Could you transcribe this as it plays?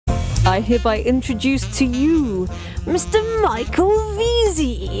I hereby introduce to you Mr. Michael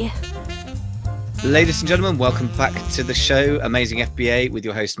Veazey. Ladies and gentlemen, welcome back to the show, Amazing FBA, with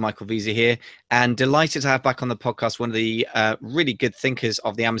your host, Michael Veazey here. And delighted to have back on the podcast one of the really good thinkers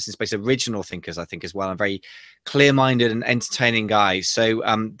of the Amazon space, original thinkers, I think, as well, and very clear-minded and entertaining guy. So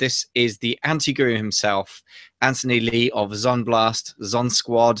this is the anti-guru himself, Anthony Lee of Zonblast, Zon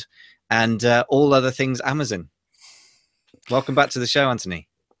Squad, and all other things Amazon. Welcome back to the show, Anthony.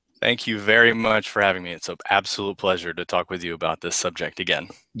 Thank you very much for having me. It's an absolute pleasure to talk with you about this subject again.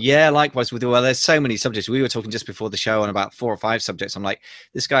 Yeah, likewise. Well, there's so many subjects. We were talking just before the show on about 4 or 5 subjects. I'm like,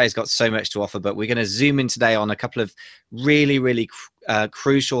 this guy has got so much to offer, but we're going to zoom in today on a couple of really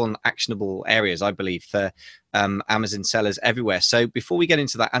crucial and actionable areas, I believe, for Amazon sellers everywhere. So before we get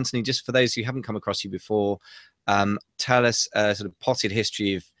into that, Anthony, just for those who haven't come across you before, tell us a sort of potted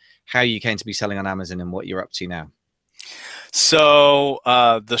history of how you came to be selling on Amazon and what you're up to now. So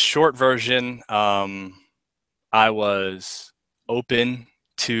the short version, I was open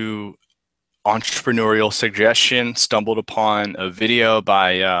to entrepreneurial suggestion, stumbled upon a video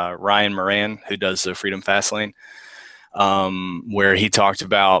by Ryan Moran, who does the Freedom Fastlane, where he talked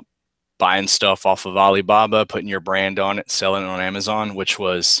about buying stuff off of Alibaba, putting your brand on it, selling it on Amazon, which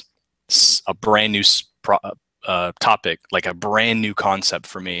was a brand new topic, like a brand new concept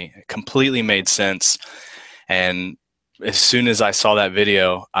for me. It completely made sense. And as soon as I saw that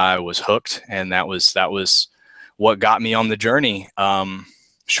video, I was hooked, and that was what got me on the journey.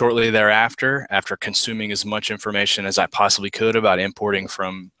 Shortly thereafter, after consuming as much information as I possibly could about importing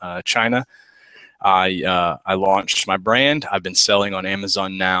from China, I launched my brand. I've been selling on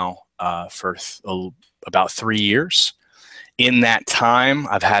Amazon now for about 3 years. In that time,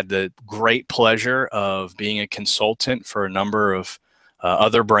 I've had the great pleasure of being a consultant for a number of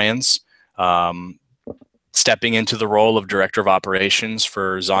other brands. Stepping into the role of director of operations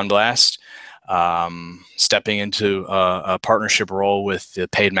for Zonblast, stepping into a partnership role with the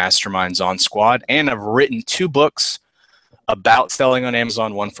paid mastermind Zon Squad, and I've written 2 books about selling on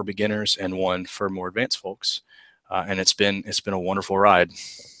Amazon, one for beginners and one for more advanced folks, and it's been a wonderful ride.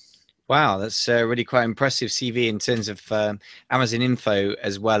 Wow, that's really quite impressive CV in terms of Amazon info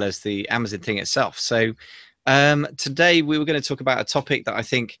as well as the Amazon thing itself. So today we were going to talk about a topic that I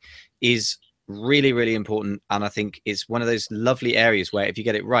think is really important, and I think it's one of those lovely areas where if you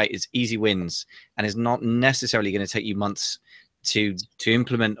get it right, it's easy wins, and it's not necessarily going to take you months to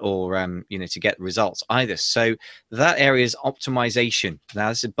implement or to get results either. So that area is optimization. Now,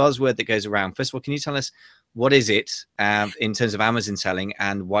 this is a buzzword that goes around. First of all, can you tell us what is it in terms of Amazon selling,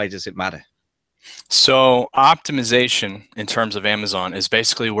 and why does it matter? So optimization in terms of Amazon is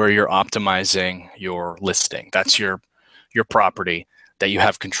basically where you're optimizing your listing. That's your property that you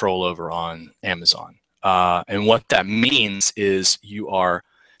have control over on Amazon. And what that means is you are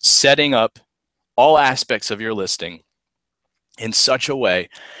setting up all aspects of your listing in such a way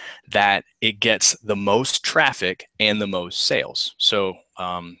that it gets the most traffic and the most sales. So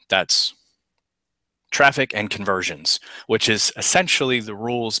that's traffic and conversions, which is essentially the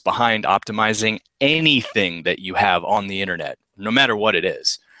rules behind optimizing anything that you have on the internet, no matter what it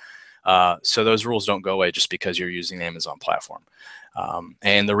is. So those rules don't go away just because you're using the Amazon platform.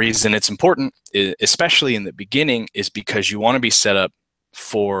 And the reason it's important, especially in the beginning, is because you want to be set up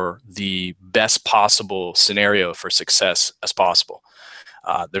for the best possible scenario for success as possible.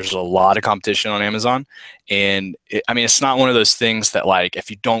 There's a lot of competition on Amazon, and it's not one of those things that, like,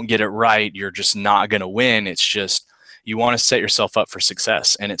 if you don't get it right, you're just not going to win. It's just you want to set yourself up for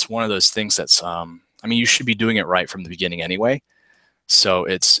success, and it's one of those things that's you should be doing it right from the beginning anyway. So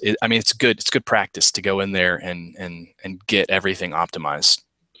it's good practice to go in there and get everything optimized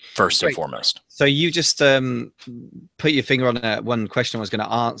first and foremost. So you just put your finger on one question I was going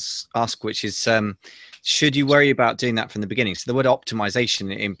to ask, which is should you worry about doing that from the beginning? So the word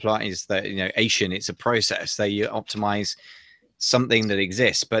optimization implies that it's a process that you optimize something that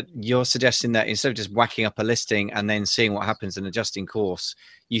exists, but you're suggesting that instead of just whacking up a listing and then seeing what happens and adjusting course,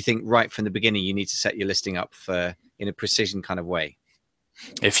 you think right from the beginning you need to set your listing up in a precision kind of way.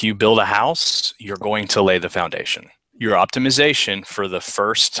 If you build a house, you're going to lay the foundation. Your optimization for the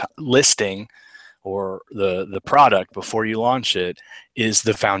first listing or the product before you launch it is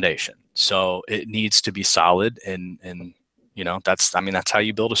the foundation. So it needs to be solid, and that's how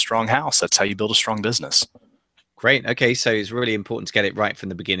you build a strong house. That's how you build a strong business. Great. Okay, so it's really important to get it right from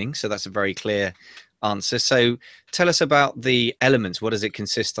the beginning. So that's a very clear answer. So tell us about the elements. What does it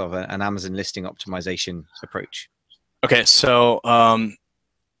consist of, an Amazon listing optimization approach? Okay, so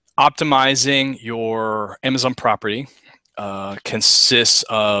optimizing your Amazon property consists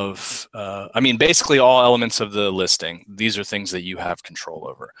of, I mean, basically all elements of the listing. These are things that you have control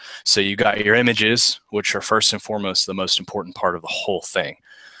over. So you got your images, which are first and foremost the most important part of the whole thing.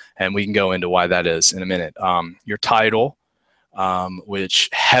 And we can go into why that is in a minute. Your title, which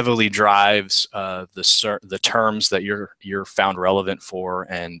heavily drives the terms that you're found relevant for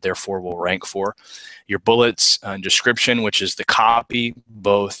and therefore will rank for. Your bullets and description, which is the copy,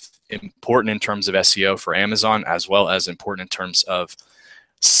 both important in terms of SEO for Amazon as well as important in terms of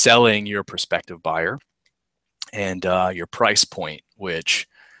selling your prospective buyer. And your price point, which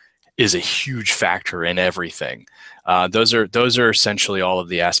is a huge factor in everything. Those are essentially all of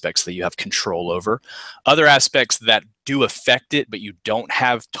the aspects that you have control over. Other aspects that do affect it, but you don't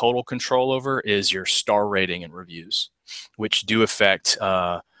have total control over, is your star rating and reviews, which do affect,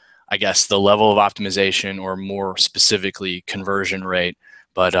 I guess, the level of optimization, or more specifically, conversion rate.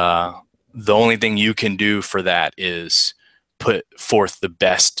 But the only thing you can do for that is put forth the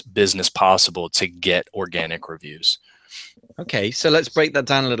best business possible to get organic reviews. Okay, so let's break that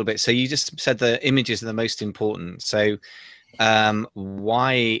down a little bit. So you just said the images are the most important. So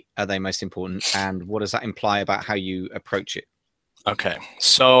why are they most important, and what does that imply about how you approach it? Okay,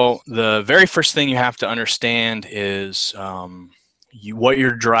 so the very first thing you have to understand is what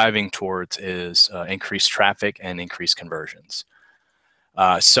you're driving towards is increased traffic and increased conversions.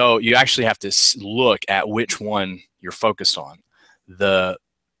 So you actually have to look at which one you're focused on.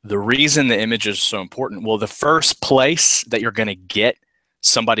 The reason the images are so important, well, the first place that you're going to get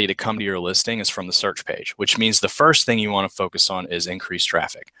somebody to come to your listing is from the search page, which means the first thing you want to focus on is increased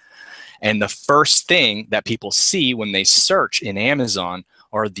traffic. And the first thing that people see when they search in Amazon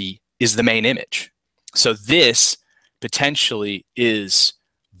is the main image. So this potentially is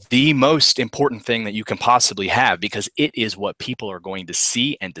the most important thing that you can possibly have, because it is what people are going to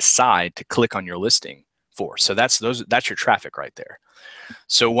see and decide to click on your listing for. So that's your traffic right there.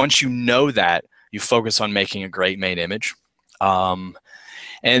 So once you know that, you focus on making a great main image.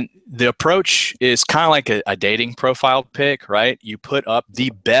 And the approach is kind of like a dating profile pic, right? You put up the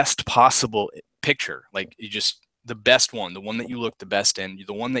best possible picture, like the best one, the one that you look the best in,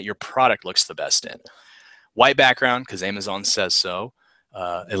 the one that your product looks the best in. White background, because Amazon says so,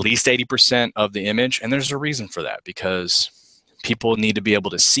 at least 80% of the image. And there's a reason for that, because people need to be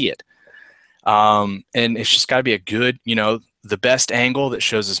able to see it. And it's just got to be a good, the best angle that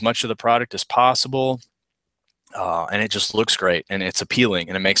shows as much of the product as possible. And it just looks great, and it's appealing,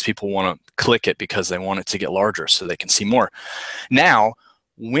 and it makes people want to click it because they want it to get larger so they can see more. Now,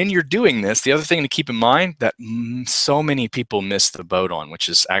 when you're doing this, the other thing to keep in mind that so many people miss the boat on, which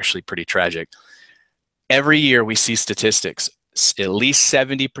is actually pretty tragic. Every year we see statistics, at least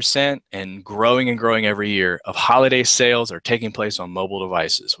 70% and growing every year, of holiday sales are taking place on mobile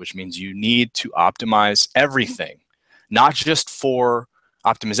devices, which means you need to optimize everything, not just for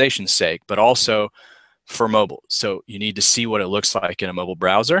optimization's sake, but also for mobile. So you need to see what it looks like in a mobile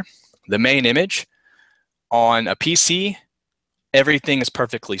browser. The main image on a PC, everything is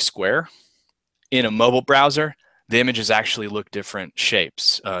perfectly square. In a mobile browser, the images actually look different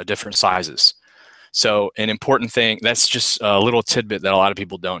shapes, different sizes. So an important thing, that's just a little tidbit that a lot of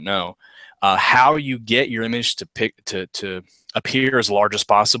people don't know. How you get your image to appear as large as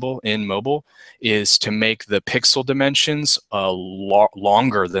possible in mobile is to make the pixel dimensions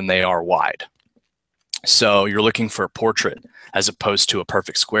longer than they are wide. So you're looking for a portrait as opposed to a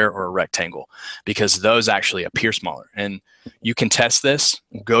perfect square or a rectangle, because those actually appear smaller. And you can test this.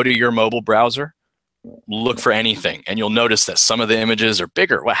 Go to your mobile browser, look for anything, and you'll notice that some of the images are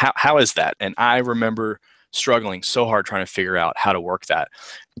bigger. Well, how is that? And I remember struggling so hard trying to figure out how to work that,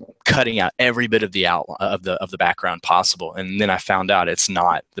 cutting out every bit of the outline of the background possible. And then I found out it's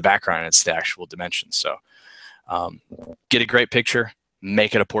not the background, it's the actual dimensions. So get a great picture,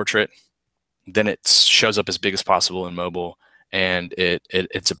 make it a portrait, then it shows up as big as possible in mobile, and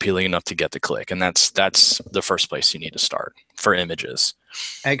it's appealing enough to get the click. And that's the first place you need to start for images.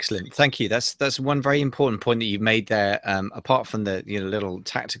 Excellent, thank you. That's one very important point that you've made there. Apart from the little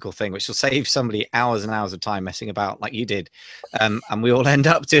tactical thing, which will save somebody hours and hours of time messing about like you did, and we all end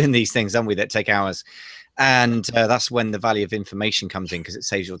up doing these things, don't we, that take hours. And that's when the value of information comes in, because it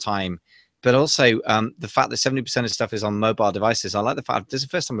saves your time. But also the fact that 70% of stuff is on mobile devices. I like the fact, this is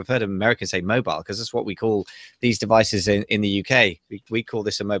the first time I've heard an American say mobile, because that's what we call these devices in the UK. We call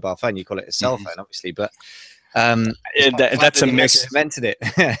this a mobile phone. You call it a cell phone, obviously. But that's invented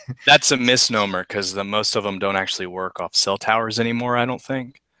it. That's a misnomer, because most of them don't actually work off cell towers anymore, I don't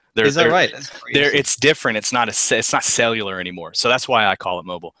think. Is that right? It's different. It's not cellular anymore. So that's why I call it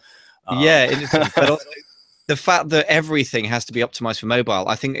mobile. Yeah, interesting. But also, the fact that everything has to be optimized for mobile,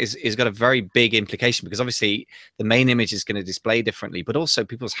 I think is got a very big implication, because obviously the main image is going to display differently, but also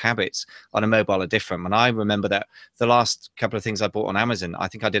people's habits on a mobile are different. And I remember that the last couple of things I bought on Amazon, I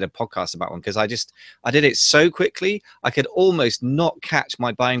think I did a podcast about one, because I did it so quickly I could almost not catch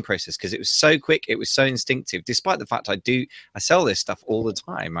my buying process, because it was so quick, it was so instinctive, despite the fact I sell this stuff all the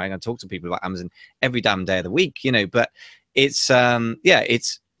time, right? I talk to people about Amazon every damn day of the week, but it's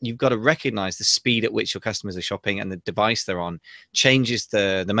you've got to recognize the speed at which your customers are shopping, and the device they're on changes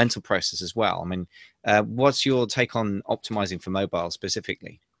the mental process as well. I mean, what's your take on optimizing for mobile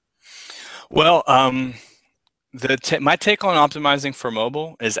specifically? Well, my take on optimizing for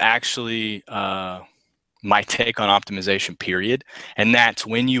mobile is actually my take on optimization, period. And that's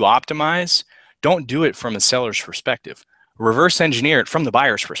when you optimize, don't do it from a seller's perspective. Reverse engineer it from the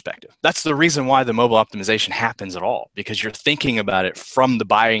buyer's perspective. That's the reason why the mobile optimization happens at all, because you're thinking about it from the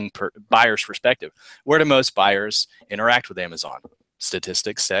buyer's perspective. Where do most buyers interact with Amazon?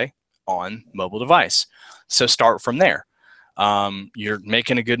 Statistics say on mobile device. So start from there. You're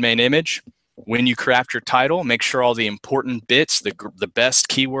making a good main image. When you craft your title, make sure all the important bits, the best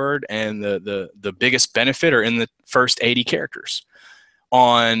keyword and the biggest benefit are in the first 80 characters.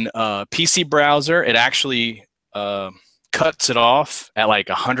 On PC browser, it actually cuts it off at like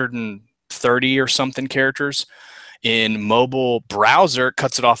 130 or something characters. In mobile browser, it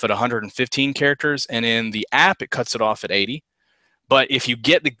cuts it off at 115 characters, and in the app, it cuts it off at 80. But if you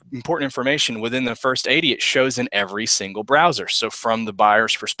get the important information within the first 80, it shows in every single browser. So from the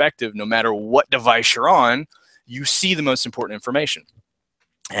buyer's perspective, no matter what device you're on, you see the most important information.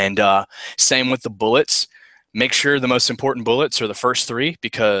 And same with the bullets. Make sure the most important bullets are the first 3,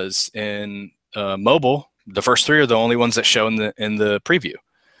 because in mobile, the first 3 are the only ones that show in the preview.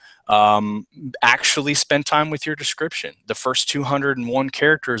 Actually spend time with your description. The first 201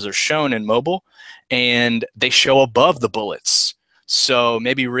 characters are shown in mobile, and they show above the bullets. So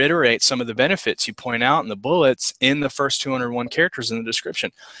maybe reiterate some of the benefits you point out in the bullets in the first 201 characters in the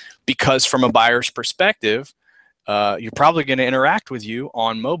description, because from a buyer's perspective, you're probably going to interact with you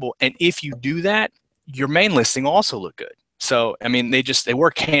on mobile. And if you do that, your main listing will also look good. So, I mean, they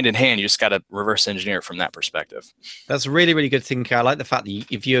work hand in hand. You just got to reverse engineer it from that perspective. That's a really, really good thinking. I like the fact that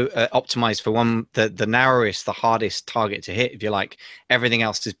if you optimize for the narrowest, the hardest target to hit, if you like, everything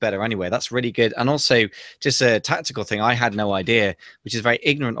else is better anyway. That's really good. And also, just a tactical thing, I had no idea, which is very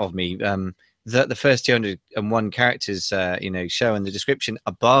ignorant of me, that the first 201 characters, show in the description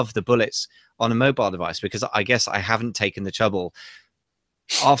above the bullets on a mobile device, because I guess I haven't taken the trouble.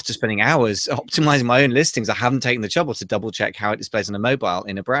 After spending hours optimizing my own listings, I haven't taken the trouble to double check how it displays on a mobile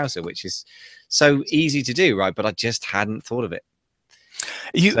in a browser, which is so easy to do, right? But I just hadn't thought of it.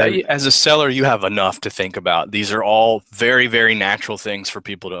 As a seller, you have enough to think about. These are all very, very natural things for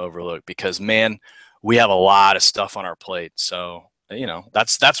people to overlook, because, man, we have a lot of stuff on our plate. So,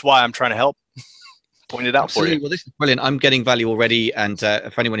 that's why I'm trying to help point it out. Absolutely. For you. Well, this is brilliant. I'm getting value already, and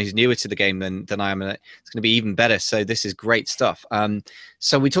for anyone who's newer to the game than I am, it's going to be even better. So this is great stuff.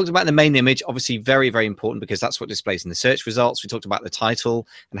 So we talked about the main image, obviously very, very important, because that's what displays in the search results. We talked about the title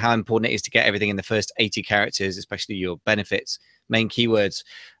and how important it is to get everything in the first 80 characters, especially your benefits, main keywords.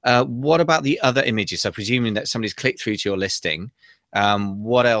 What about the other images? So presuming that somebody's clicked through to your listing,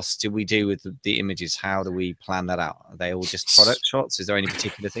 what else do we do with the images? How do we plan that out? Are they all just product shots? Is there any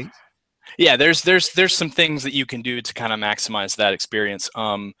particular things? Yeah, there's some things that you can do to kind of maximize that experience.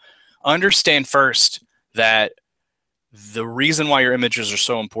 Understand first that the reason why your images are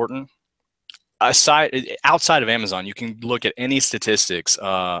so important, outside of Amazon, you can look at any statistics.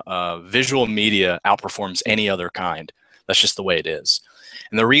 Visual media outperforms any other kind. That's just the way it is.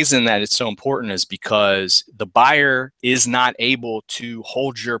 And the reason that it's so important is because the buyer is not able to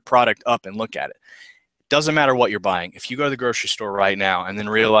hold your product up and look at it. Doesn't matter what you're buying. If you go to the grocery store right now and then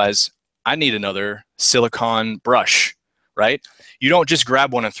realize, I need another silicone brush, right? You don't just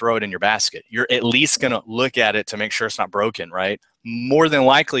grab one and throw it in your basket. You're at least going to look at it to make sure it's not broken, right? More than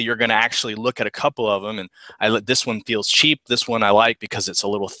likely, you're going to actually look at a couple of them, and this one feels cheap. This one I like because it's a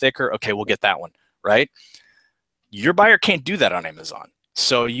little thicker. Okay, we'll get that one, right? Your buyer can't do that on Amazon.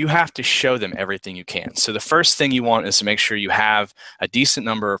 So you have to show them everything you can. So the first thing you want is to make sure you have a decent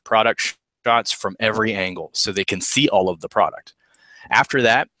number of product shots from every angle so they can see all of the product. After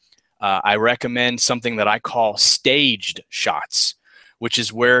that, I recommend something that I call staged shots, which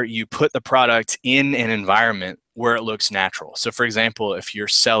is where you put the product in an environment where it looks natural. So for example, if you're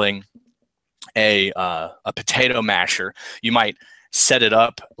selling a potato masher, you might set it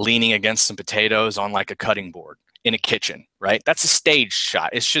up leaning against some potatoes on like a cutting board in a kitchen, right? That's a staged shot.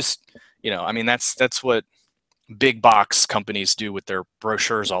 It's just, I mean, that's what big box companies do with their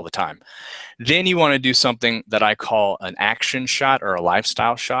brochures all the time. Then you want to do something that I call an action shot or a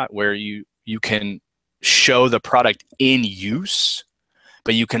lifestyle shot, where you can show the product in use,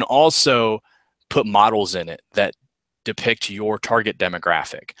 but you can also put models in it that depict your target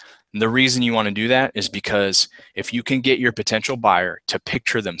demographic. And the reason you want to do that is because if you can get your potential buyer to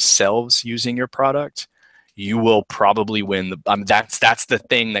picture themselves using your product, you will probably win. That's the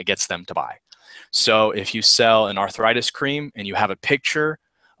thing that gets them to buy. So if you sell an arthritis cream and you have a picture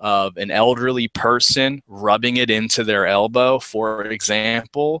of an elderly person rubbing it into their elbow, for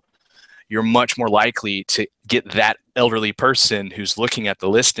example, you're much more likely to get that elderly person who's looking at the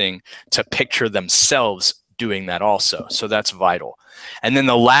listing to picture themselves doing that also. So that's vital. And then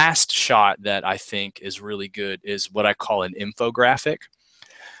the last shot that I think is really good is what I call an infographic.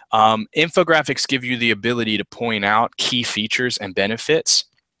 Infographics give you the ability to point out key features and benefits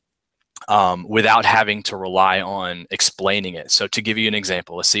without having to rely on explaining it. So to give you an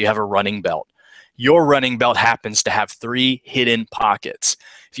example, let's say you have a running belt. Your running belt happens to have 3 hidden pockets.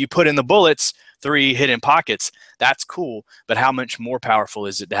 If you put in the bullets, 3 hidden pockets, that's cool. But how much more powerful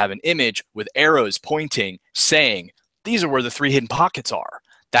is it to have an image with arrows pointing, saying, these are where the 3 hidden pockets are?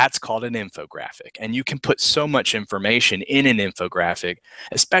 That's called an infographic. And you can put so much information in an infographic,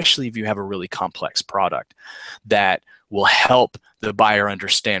 especially if you have a really complex product, that will help the buyer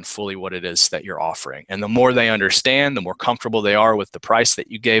understand fully what it is that you're offering. And the more they understand, the more comfortable they are with the price that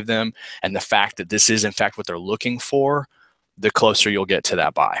you gave them and the fact that this is in fact what they're looking for, the closer you'll get to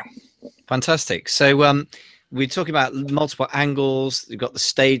that buy. Fantastic. So we're talking about multiple angles. You've got the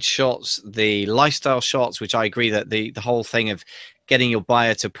stage shots, the lifestyle shots, which I agree that the whole thing of getting your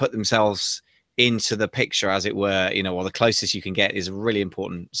buyer to put themselves into the picture, as it were, or the closest you can get, is a really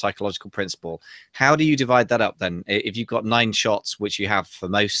important psychological principle. How do you divide that up then? If you've got 9 shots, which you have for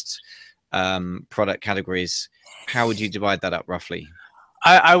most product categories, how would you divide that up roughly?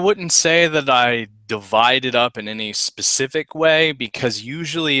 I wouldn't say that I divide it up in any specific way, because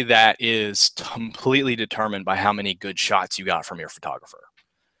usually that is completely determined by how many good shots you got from your photographer.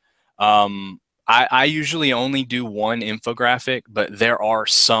 I usually only do 1 infographic, but there are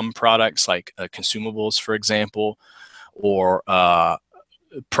some products like consumables, for example, or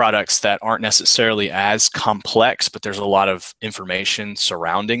products that aren't necessarily as complex, but there's a lot of information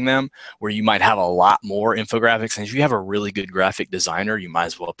surrounding them where you might have a lot more infographics. And if you have a really good graphic designer, you might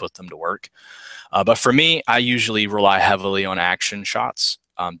as well put them to work. But for me, I usually rely heavily on action shots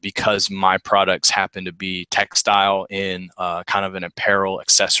because my products happen to be textile in kind of an apparel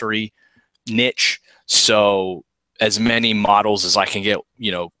accessory niche. So as many models as I can get,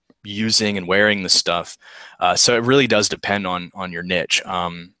 using and wearing the stuff. So it really does depend on your niche.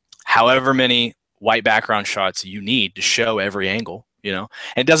 However many white background shots you need to show every angle, and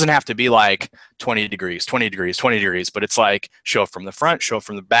it doesn't have to be like 20 degrees, 20 degrees, 20 degrees, but it's like show it from the front, show it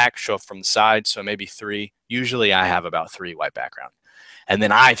from the back, show it from the side. So maybe 3. Usually I have about 3 white background. And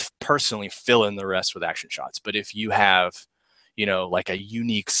then I personally fill in the rest with action shots. But if you have, like a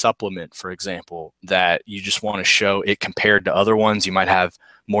unique supplement, for example, that you just want to show it compared to other ones, you might have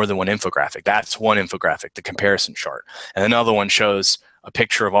more than 1 infographic. That's 1 infographic, the comparison chart. And another one shows a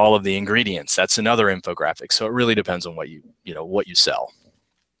picture of all of the ingredients. That's another infographic. So it really depends on what you sell.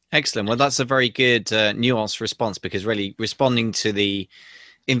 Excellent. Well, that's a very good nuanced response, because really responding to the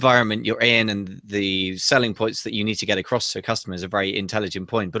environment you're in and the selling points that you need to get across to a customer is a very intelligent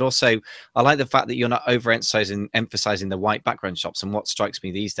point. But also, I like the fact that you're not emphasizing the white background shots. And what strikes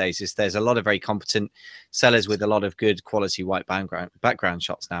me these days is there's a lot of very competent sellers with a lot of good quality white background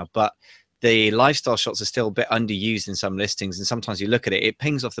shots now, but the lifestyle shots are still a bit underused in some listings, and sometimes you look at it, it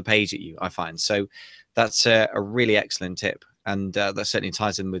pings off the page at you, I find. So that's a really excellent tip, and that certainly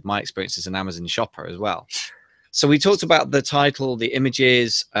ties in with my experience as an Amazon shopper as well. So we talked about the title, the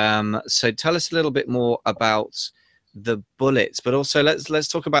images. So tell us a little bit more about the bullets, but also let's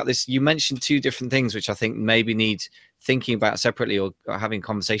talk about this. You mentioned 2 different things, which I think maybe need thinking about separately or having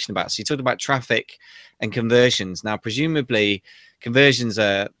conversation about. So you talked about traffic and conversions. Now, presumably conversions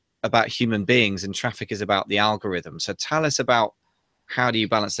are about human beings and traffic is about the algorithm. So tell us about how do you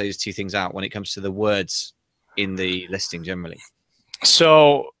balance those 2 things out when it comes to the words in the listing generally?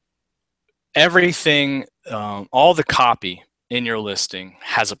 So everything, all the copy in your listing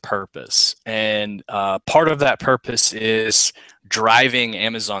has a purpose, and part of that purpose is driving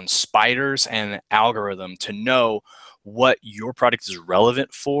Amazon spiders and the algorithm to know what your product is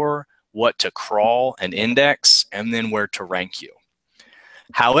relevant for, what to crawl and index, and then where to rank you.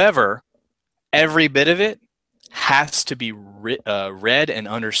 However, every bit of it has to be read and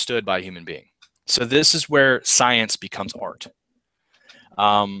understood by a human being. So this is where science becomes art.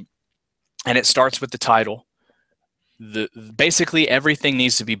 And it starts with the title. basically everything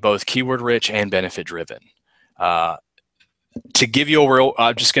needs to be both keyword rich and benefit driven. To give you a real,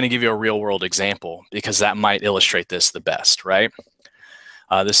 I'm just going to give you a real world example because that might illustrate this the best, right?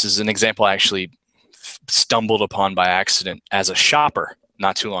 This is an example I actually stumbled upon by accident as a shopper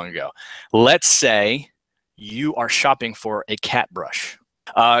not too long ago. Let's say you are shopping for a cat brush.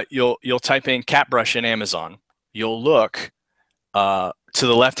 You'll type in cat brush in Amazon. You'll look to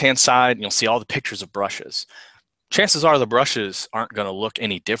the left-hand side, and you'll see all the pictures of brushes. Chances are the brushes aren't going to look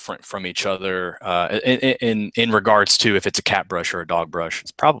any different from each other in regards to if it's a cat brush or a dog brush.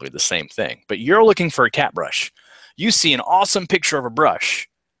 It's probably the same thing. But you're looking for a cat brush. You see an awesome picture of a brush.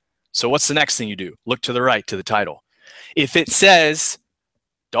 So what's the next thing you do? Look to the right to the title. If it says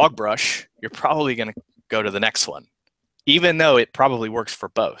dog brush, you're probably going to go to the next one, even though it probably works for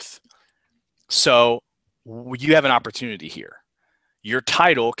both. So you have an opportunity here. Your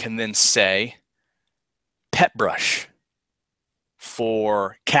title can then say pet brush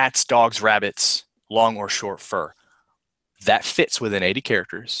for cats, dogs, rabbits, long or short fur. That fits within 80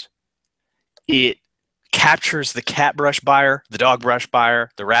 characters. It captures the cat brush buyer, the dog brush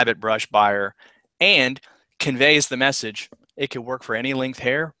buyer, the rabbit brush buyer, and conveys the message. It could work for any length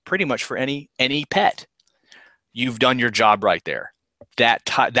hair, pretty much for any pet. You've done your job right there. That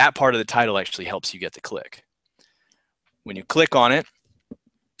part of the title actually helps you get the click. When you click on it,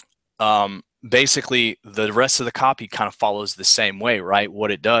 basically the rest of the copy kind of follows the same way, right?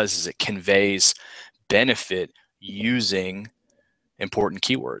 What it does is it conveys benefit using important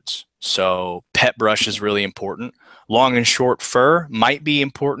keywords. So pet brush is really important. Long and short fur might be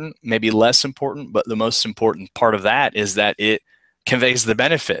important, maybe less important, but the most important part of that is that it conveys the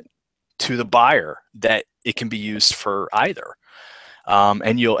benefit to the buyer that it can be used for either.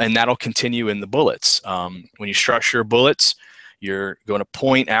 And that'll continue in the bullets. When you structure bullets, you're going to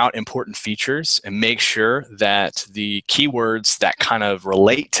point out important features and make sure that the keywords that kind of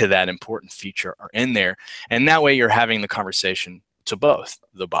relate to that important feature are in there. And that way you're having the conversation to both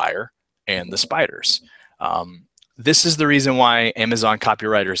the buyer and the spiders. This is the reason why Amazon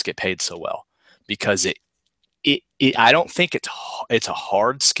copywriters get paid so well, because I don't think it's a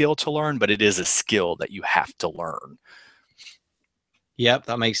hard skill to learn, but it is a skill that you have to learn. Yep,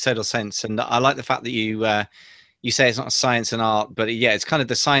 that makes total sense. And I like the fact that you say it's not a science and art, but yeah, it's kind of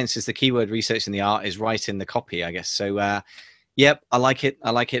the science is the keyword research and the art is writing the copy, I guess. So yep, I like it.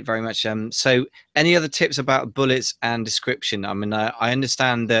 I like it very much. So any other tips about bullets and description? I mean, I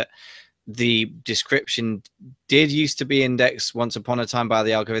understand that the description did used to be indexed once upon a time by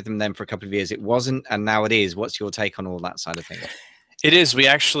the algorithm. Then for a couple of years it wasn't, and now it is. What's your take on all that side of things? It is. We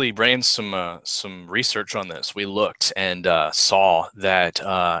actually ran some research on this. We looked and saw that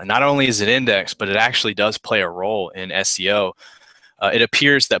not only is it indexed, but it actually does play a role in SEO. It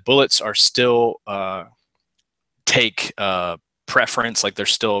appears that bullets are still take preference, like they're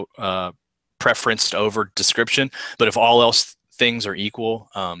still preferenced over description. But if all else things are equal,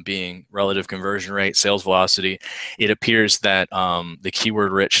 being relative conversion rate, sales velocity, it appears that the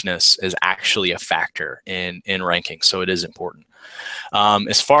keyword richness is actually a factor in ranking. So it is important.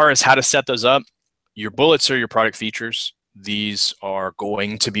 As far as how to set those up, your bullets are your product features. These are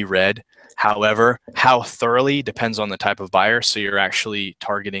going to be read. However, how thoroughly depends on the type of buyer. So you're actually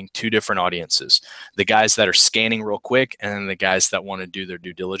targeting two different audiences, the guys that are scanning real quick and then the guys that want to do their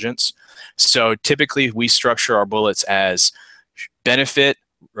due diligence. So typically we structure our bullets as benefit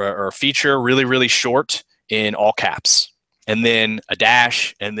or feature really, really short in all caps, and then a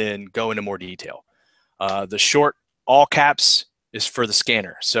dash, and then go into more detail. The short all caps is for the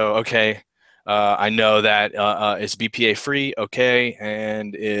scanner. So, okay, I know that it's BPA free, okay,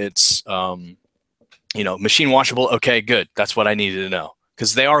 and it's machine washable, okay, good. That's what I needed to know,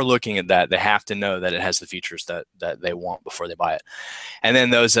 because they are looking at that. They have to know that it has the features that they want before they buy it. And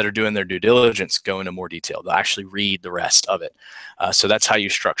then those that are doing their due diligence go into more detail. They'll actually read the rest of it. So that's how you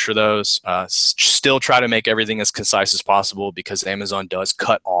structure those. Still try to make everything as concise as possible, because Amazon does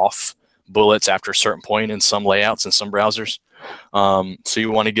cut off bullets after a certain point in some layouts and some browsers. So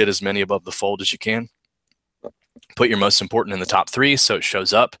you want to get as many above the fold as you can. Put your most important in the top 3 so it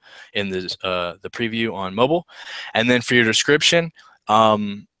shows up in the preview on mobile. And then for your description,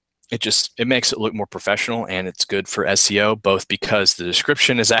 it makes it look more professional, and it's good for SEO, both because the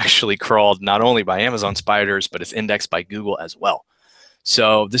description is actually crawled not only by Amazon spiders, but it's indexed by Google as well.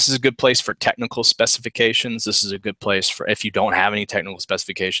 So this is a good place for technical specifications. This is a good place for, if you don't have any technical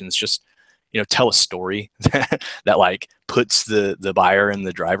specifications, just tell a story that like puts the buyer in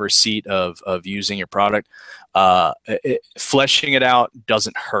the driver's seat of using your product. Fleshing it out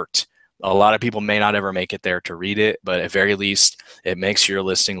doesn't hurt. A lot of people may not ever make it there to read it, but at very least, it makes your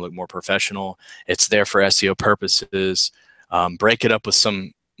listing look more professional. It's there for SEO purposes. Break it up with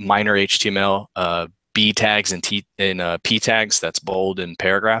some minor HTML, B tags and P tags, that's bold and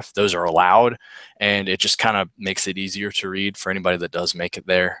paragraph. Those are allowed, and it just kind of makes it easier to read for anybody that does make it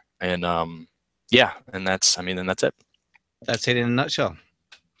there. And yeah, and that's it. That's it in a nutshell.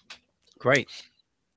 Great.